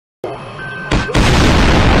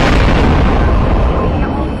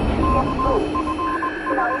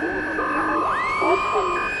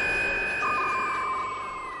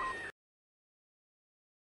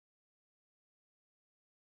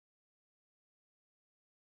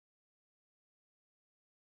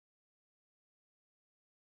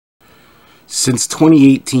Since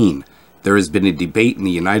 2018, there has been a debate in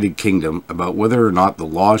the United Kingdom about whether or not the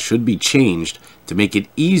law should be changed to make it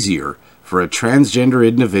easier for a transgender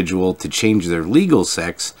individual to change their legal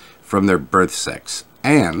sex from their birth sex,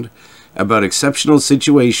 and about exceptional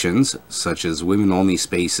situations, such as women-only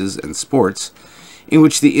spaces and sports, in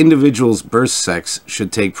which the individual's birth sex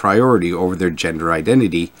should take priority over their gender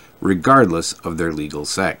identity, regardless of their legal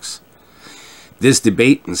sex. This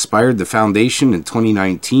debate inspired the foundation in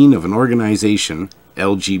 2019 of an organization,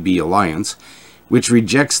 LGB Alliance, which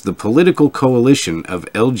rejects the political coalition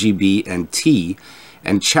of LGB and T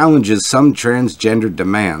and challenges some transgender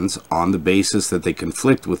demands on the basis that they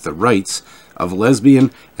conflict with the rights of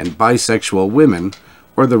lesbian and bisexual women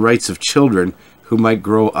or the rights of children who might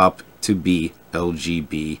grow up to be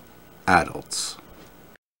LGB adults.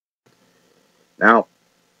 Now,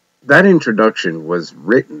 that introduction was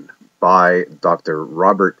written by Dr.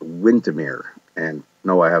 Robert Wintemute, and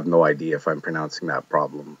no, I have no idea if I'm pronouncing that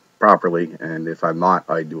properly, and if I'm not,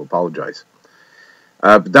 I do apologize.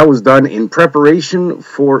 But that was done in preparation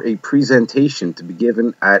for a presentation to be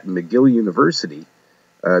given at McGill University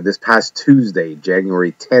this past Tuesday,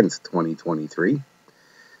 January 10th, 2023.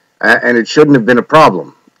 And it shouldn't have been a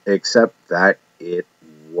problem, except that it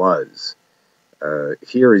was.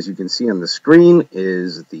 Here, as you can see on the screen,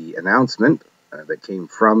 is the announcement that came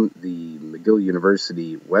from the McGill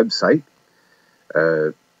University website,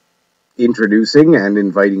 introducing and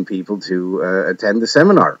inviting people to attend the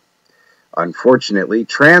seminar. Unfortunately,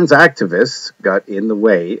 trans activists got in the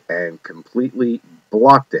way and completely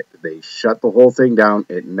blocked it. They shut the whole thing down.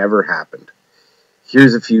 It never happened.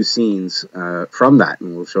 Here's a few scenes from that,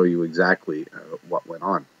 and we'll show you exactly what went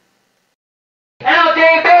on.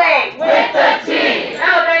 LGB with the T!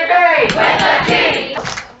 LGB with the T!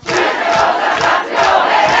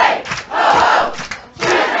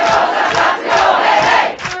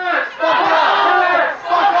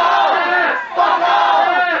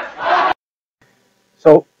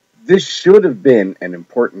 So this should have been an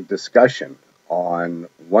important discussion on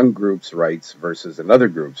one group's rights versus another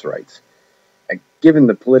group's rights. And given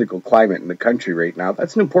the political climate in the country right now,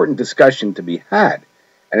 that's an important discussion to be had.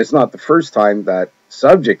 And it's not the first time that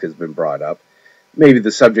subject has been brought up. Maybe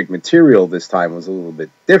the subject material this time was a little bit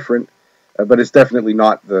different, but it's definitely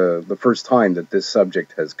not the first time that this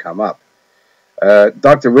subject has come up.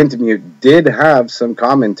 Dr. Wintemute did have some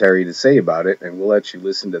commentary to say about it, and we'll let you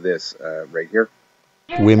listen to this right here.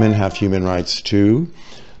 Women have human rights too,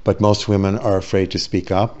 but most women are afraid to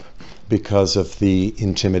speak up because of the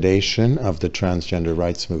intimidation of the transgender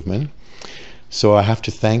rights movement. So I have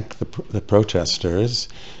to thank the protesters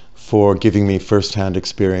for giving me first-hand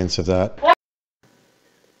experience of that.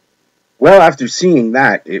 Well, after seeing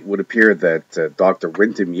that, it would appear that Dr.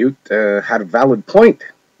 Wintemute had a valid point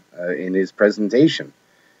in his presentation.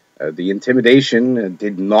 The intimidation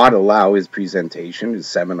did not allow his presentation, his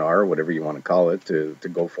seminar, whatever you want to call it, to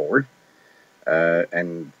go forward.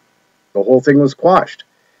 And the whole thing was quashed.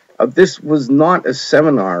 This was not a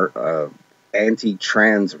seminar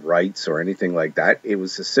anti-trans rights or anything like that. It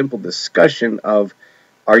was a simple discussion of,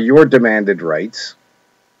 are your demanded rights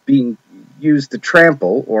being used to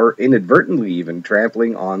trample or inadvertently even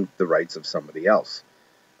trampling on the rights of somebody else?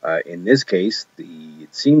 In this case,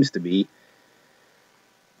 it seems to be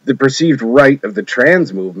the perceived right of the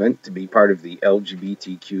trans movement to be part of the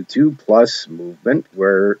LGBTQ2 plus movement,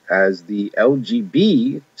 whereas the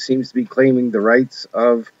LGB seems to be claiming the rights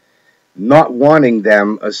of not wanting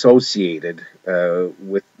them associated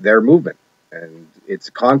with their movement. And it's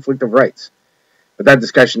a conflict of rights. But that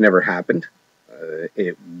discussion never happened.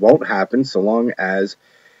 It won't happen so long as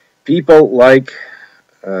people like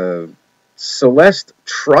Celeste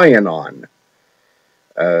Trianon,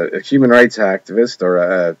 a human rights activist, or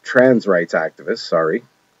a trans rights activist,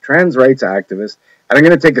 and I'm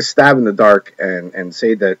going to take a stab in the dark and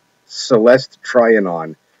say that Celeste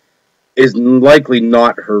Trianon is likely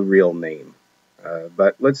not her real name.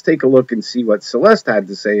 But let's take a look and see what Celeste had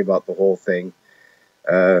to say about the whole thing.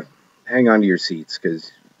 Hang on to your seats,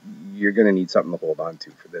 because you're going to need something to hold on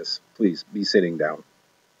to for this. Please, be sitting down.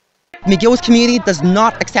 McGill's community does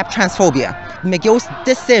not accept transphobia. McGill's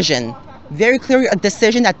decision, very clearly a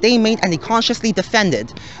decision that they made and they consciously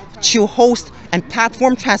defended, to host and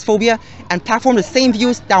platform transphobia and platform the same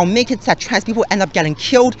views that will make it that trans people end up getting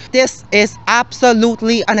killed. This is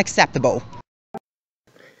absolutely unacceptable.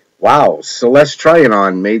 Wow, Celeste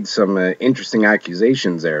Trianon made some interesting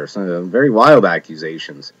accusations there, some very wild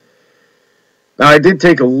accusations. Now, I did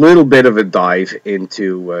take a little bit of a dive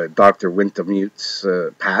into Dr. Wintemute's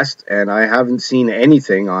past, and I haven't seen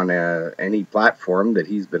anything on any platform that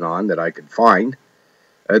he's been on that I could find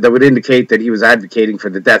that would indicate that he was advocating for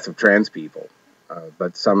the death of trans people.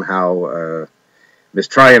 But somehow Ms.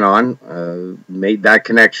 Tryon made that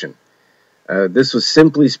connection. This was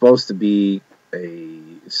simply supposed to be a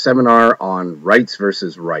seminar on rights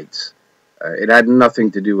versus rights. It had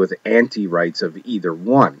nothing to do with anti-rights of either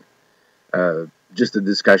one, just a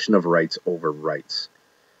discussion of rights over rights.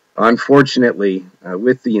 Unfortunately,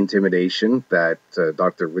 with the intimidation that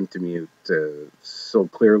Dr. Wintemute so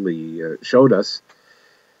clearly showed us,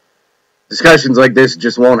 discussions like this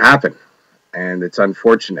just won't happen, and it's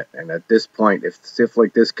unfortunate. And at this point, if stuff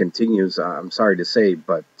like this continues, I'm sorry to say,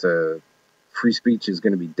 but free speech is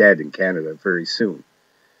going to be dead in Canada very soon.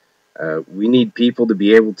 We need people to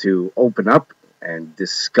be able to open up and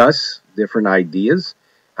discuss different ideas,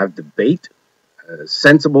 have debate,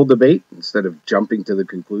 sensible debate, instead of jumping to the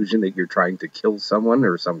conclusion that you're trying to kill someone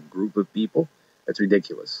or some group of people. That's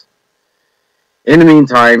ridiculous. In the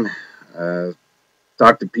meantime,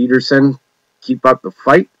 Dr. Peterson, keep up the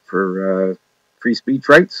fight for free speech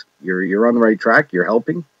rights. You're on the right track. You're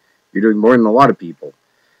helping. You're doing more than a lot of people.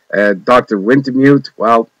 Dr. Wintemute,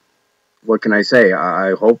 well, what can I say?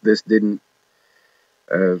 I hope this didn't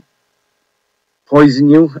poison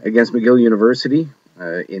you against McGill University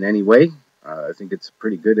in any way. I think it's a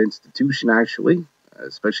pretty good institution, actually,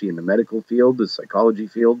 especially in the medical field, the psychology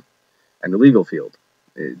field, and the legal field.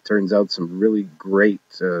 It turns out some really great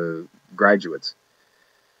graduates.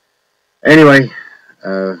 Anyway,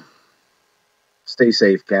 stay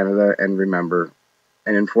safe, Canada, and remember,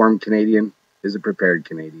 an informed Canadian is a prepared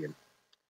Canadian.